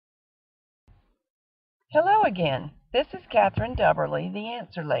Hello again. This is Catherine Dubberly, the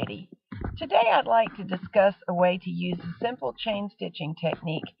Answer Lady. Today I'd like to discuss a way to use a simple chain stitching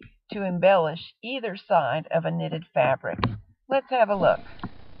technique to embellish either side of a knitted fabric. Let's have a look.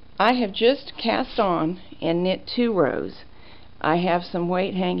 I have just cast on and knit 2 rows. I have some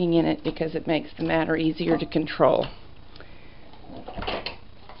weight hanging in it because it makes the matter easier to control.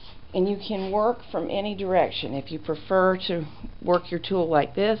 And you can work from any direction. If you prefer to work your tool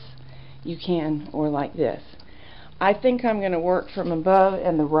like this, you can, or like this. I think I'm going to work from above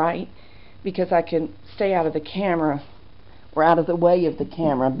and the right because I can stay out of the camera or out of the way of the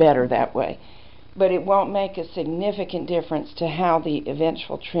camera better that way. But it won't make a significant difference to how the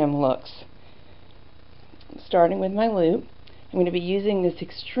eventual trim looks. Starting with my loop, I'm going to be using this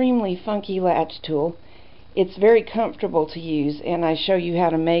extremely funky latch tool. It's very comfortable to use, and I show you how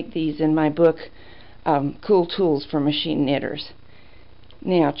to make these in my book, Cool Tools for Machine Knitters.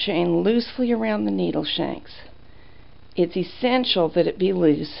 Now chain loosely around the needle shanks. It's essential that it be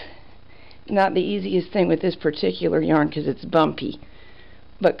loose. Not the easiest thing with this particular yarn because it's bumpy.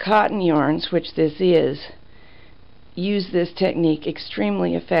 But cotton yarns, which this is, use this technique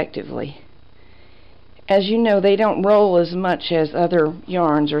extremely effectively. As you know, they don't roll as much as other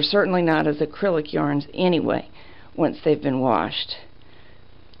yarns, or certainly not as acrylic yarns anyway, once they've been washed.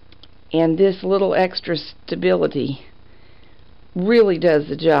 And this little extra stability really does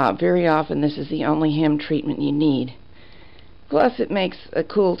the job. Very often this is the only hem treatment you need. Plus it makes a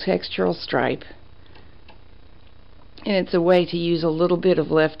cool textural stripe, and it's a way to use a little bit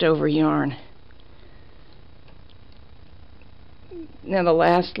of leftover yarn. Now the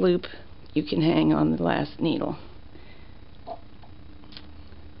last loop you can hang on the last needle.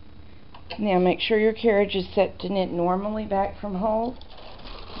 Now make sure your carriage is set to knit normally back from hold,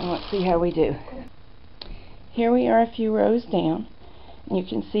 and let's see how we do. Here we are a few rows down, and you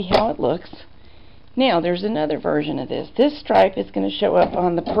can see how it looks. Now there's another version of this. This stripe is going to show up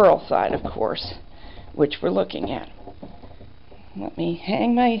on the purl side, of course, which we're looking at. Let me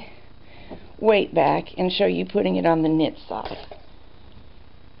hang my weight back and show you putting it on the knit side.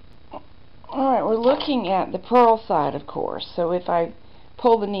 Alright, we're looking at the purl side, of course. So if I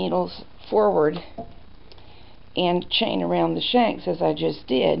pull the needles forward and chain around the shanks as I just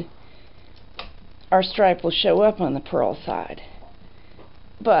did, our stripe will show up on the purl side.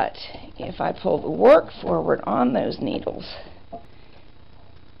 But if I pull the work forward on those needles,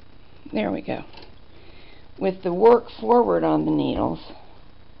 there we go. With the work forward on the needles,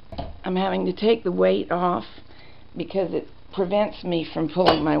 I'm having to take the weight off because it prevents me from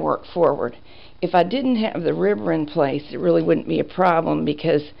pulling my work forward. If I didn't have the ribber in place, it really wouldn't be a problem,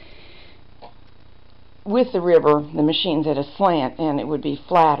 because with the ribber, the machine's at a slant and it would be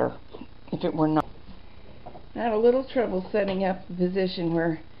flatter if it were not. I had a little trouble setting up a position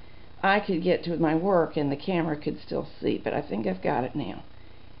where I could get to my work and the camera could still see, but I think I've got it now.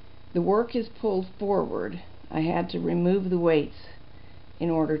 The work is pulled forward. I had to remove the weights in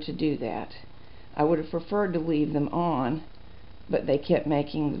order to do that. I would have preferred to leave them on, but they kept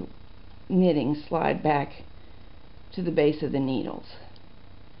making the knitting slide back to the base of the needles.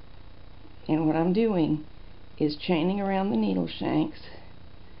 And what I'm doing is chaining around the needle shanks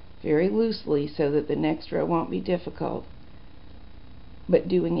very loosely so that the next row won't be difficult, but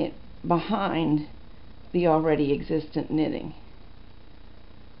doing it behind the already existent knitting.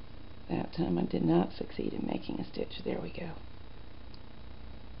 That time I did not succeed in making a stitch. There we go.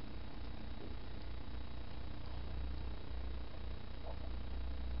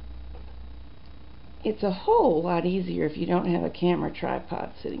 It's a whole lot easier if you don't have a camera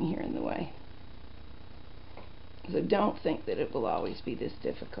tripod sitting here in the way. So don't think that it will always be this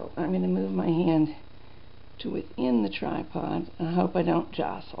difficult. I'm going to move my hand to within the tripod. I hope I don't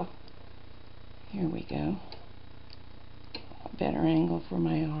jostle. Here we go. A better angle for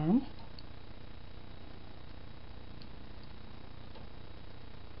my arm.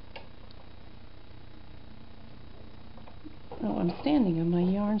 Oh, I'm standing on my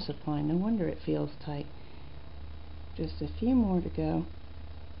yarn supply. No wonder it feels tight. Just a few more to go.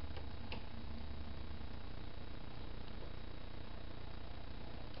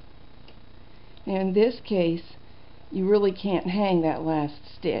 Now in this case, you really can't hang that last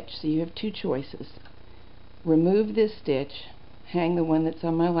stitch, so you have 2 choices. Remove this stitch, hang the one that's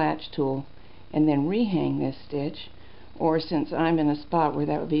on my latch tool, and then rehang this stitch, or since I'm in a spot where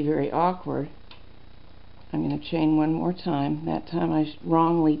that would be very awkward, I'm going to chain one more time. That time I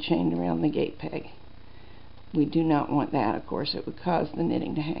wrongly chained around the gate peg. We do not want that, of course. It would cause the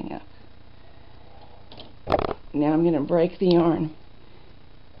knitting to hang up. Now I'm going to break the yarn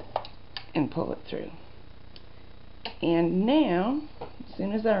and pull it through. And now, as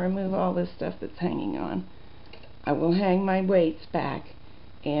soon as I remove all this stuff that's hanging on, I will hang my weights back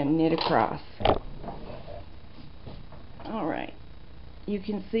and knit across. Alright, you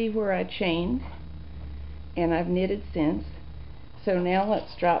can see where I chained, and I've knitted since. So now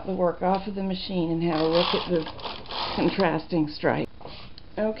let's drop the work off of the machine and have a look at the contrasting stripe.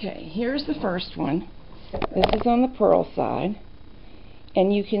 Okay, here's the first one. This is on the purl side,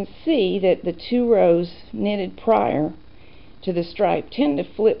 and you can see that the two rows knitted prior to the stripe tend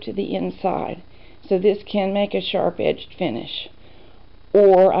to flip to the inside, so this can make a sharp-edged finish.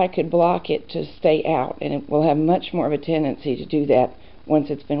 Or I could block it to stay out, and it will have much more of a tendency to do that once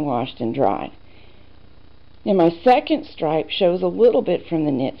it's been washed and dried. Now my second stripe shows a little bit from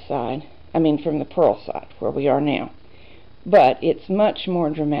the knit side, from the purl side, where we are now. But it's much more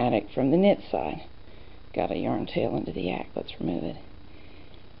dramatic from the knit side. Got a yarn tail into the act, let's remove it.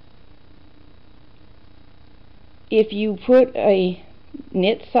 If you put a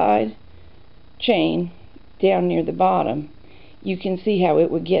knit side chain down near the bottom, you can see how it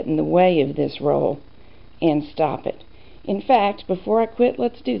would get in the way of this roll and stop it. In fact, before I quit,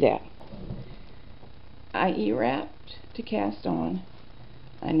 let's do that. I E-wrapped to cast on.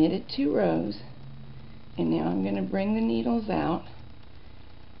 I knitted 2 rows, and now I'm going to bring the needles out.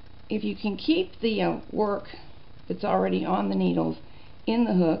 If you can keep the work that's already on the needles in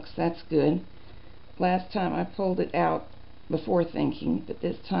the hooks, that's good. Last time I pulled it out before thinking, but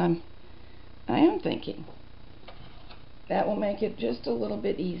this time I am thinking. That will make it just a little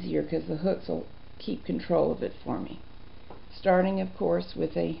bit easier because the hooks will keep control of it for me. Starting, of course,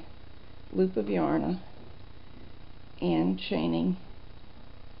 with a loop of yarn and chaining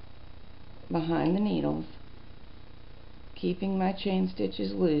behind the needles, keeping my chain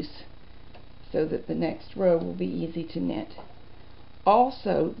stitches loose so that the next row will be easy to knit.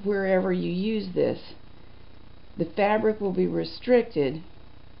 Also, wherever you use this, the fabric will be restricted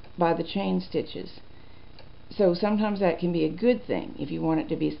by the chain stitches. So sometimes that can be a good thing if you want it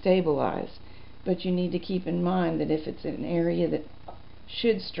to be stabilized, but you need to keep in mind that if it's an area that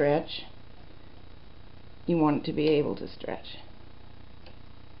should stretch, you want it to be able to stretch.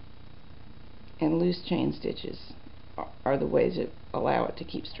 And loose chain stitches are the ways that allow it to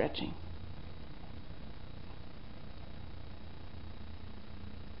keep stretching.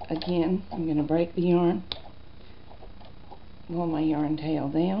 Again, I'm going to break the yarn, roll my yarn tail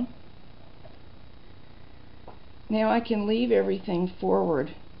down. Now I can leave everything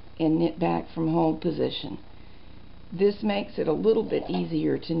forward and knit back from hold position. This makes it a little bit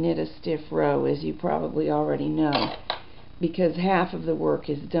easier to knit a stiff row, as you probably already know, because half of the work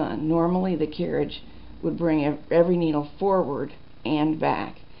is done. Normally the carriage would bring every needle forward and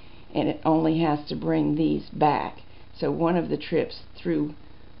back, and it only has to bring these back. So one of the trips through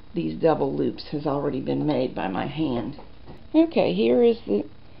these double loops has already been made by my hand. Okay, here is the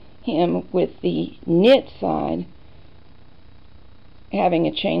hem with the knit side having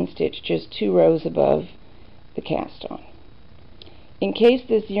a chain stitch just 2 rows above the cast on. In case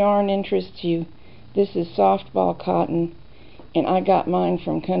this yarn interests you, this is softball cotton, and I got mine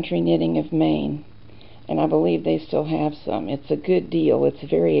from Country Knitting of Maine, and I believe they still have some. It's a good deal. It's a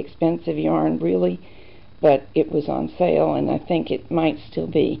very expensive yarn, really, but it was on sale, and I think it might still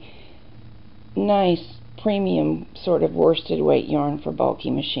be. Nice premium sort of worsted weight yarn for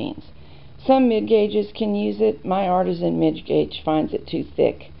bulky machines. Some mid-gauges can use it. My artisan mid-gauge finds it too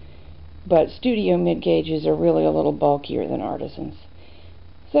thick, but studio mid-gauges are really a little bulkier than artisans.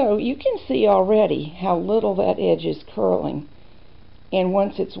 So you can see already how little that edge is curling, and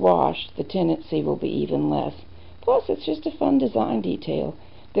once it's washed, the tendency will be even less. Plus, it's just a fun design detail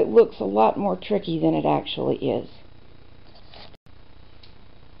that looks a lot more tricky than it actually is.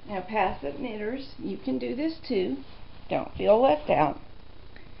 Now, passive knitters, you can do this too. Don't feel left out.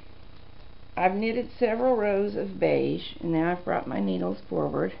 I've knitted several rows of beige, and now I've brought my needles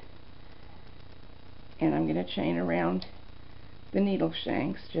forward, and I'm going to chain around the needle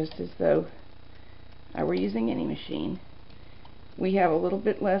shanks just as though I were using any machine. We have a little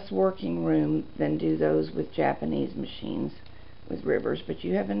bit less working room than do those with Japanese machines with ribbers, but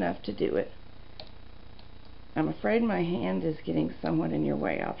you have enough to do it. I'm afraid my hand is getting somewhat in your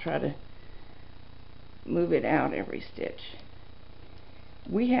way. I'll try to move it out every stitch.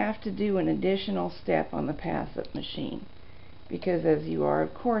 We have to do an additional step on the passive machine because, as you are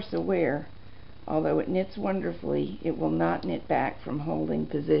of course aware, although it knits wonderfully, it will not knit back from holding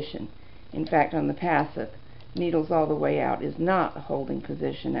position. In fact, on the passive, needles all the way out is not a holding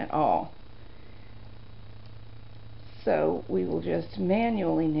position at all. So we will just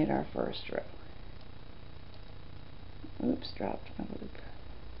manually knit our first row. Oops, dropped my loop.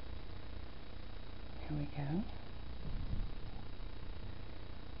 Here we go.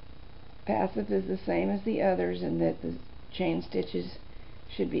 Passive is the same as the others in that the chain stitches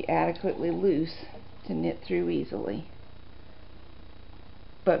should be adequately loose to knit through easily.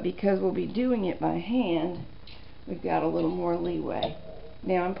 But because we'll be doing it by hand, we've got a little more leeway.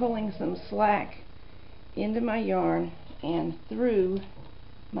 Now I'm pulling some slack into my yarn and through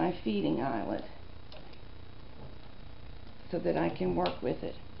my feeding eyelet so that I can work with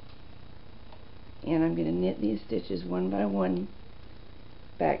it. And I'm going to knit these stitches one by one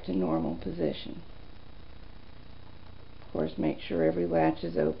back to normal position. Of course, make sure every latch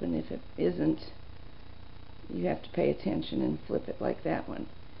is open. If it isn't, you have to pay attention and flip it like that one.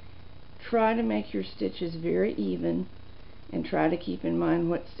 Try to make your stitches very even and try to keep in mind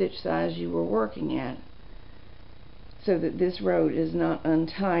what stitch size you were working at so that this row is not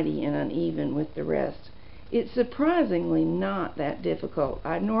untidy and uneven with the rest. It's surprisingly not that difficult.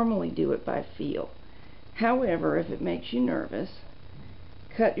 I normally do it by feel. However, if it makes you nervous,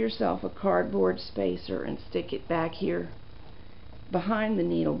 cut yourself a cardboard spacer and stick it back here behind the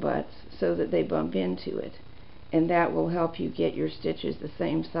needle butts so that they bump into it, and that will help you get your stitches the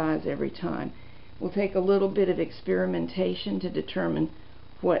same size every time. It will take a little bit of experimentation to determine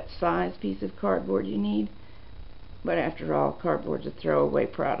what size piece of cardboard you need, but after all, cardboard's a throwaway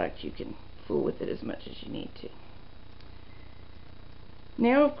product. You can fool with it as much as you need to.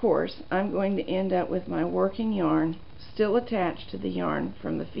 Now, of course, I'm going to end up with my working yarn still attached to the yarn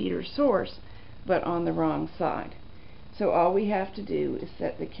from the feeder source, but on the wrong side. So all we have to do is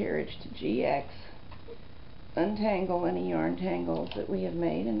set the carriage to GX, untangle any yarn tangles that we have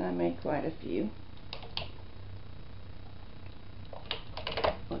made, and I made quite a few.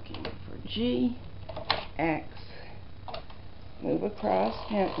 Looking for G, X, move across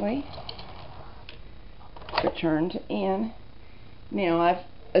gently, return to N. Now I've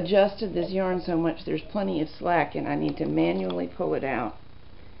adjusted this yarn so much there's plenty of slack and I need to manually pull it out.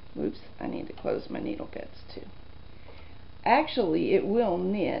 Oops, I need to close my needle beds too. Actually, it will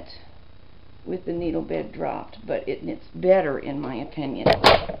knit with the needle bed dropped, but it knits better in my opinion,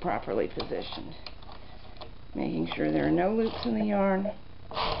 properly positioned. Making sure there are no loops in the yarn.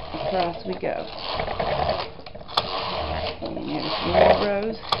 Across we go. Pulling in a few more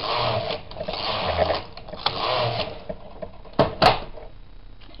rows.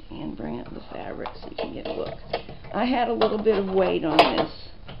 And bring up the fabric so you can get a look. I had a little bit of weight on this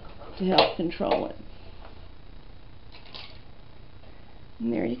to help control it.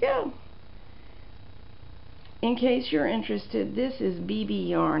 And there you go. In case you're interested, this is BB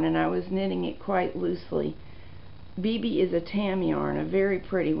yarn and I was knitting it quite loosely. BB is a tam yarn, a very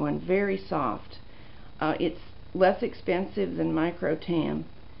pretty one, very soft. It's less expensive than micro tam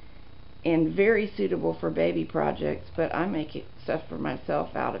and very suitable for baby projects, but I make stuff for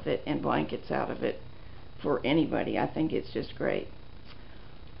myself out of it and blankets out of it for anybody. I think it's just great.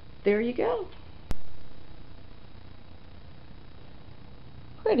 There you go.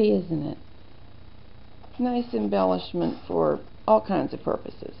 Pretty, isn't it? Nice embellishment for all kinds of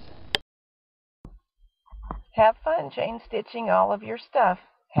purposes. Have fun chain stitching all of your stuff.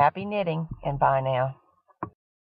 Happy knitting, and bye now.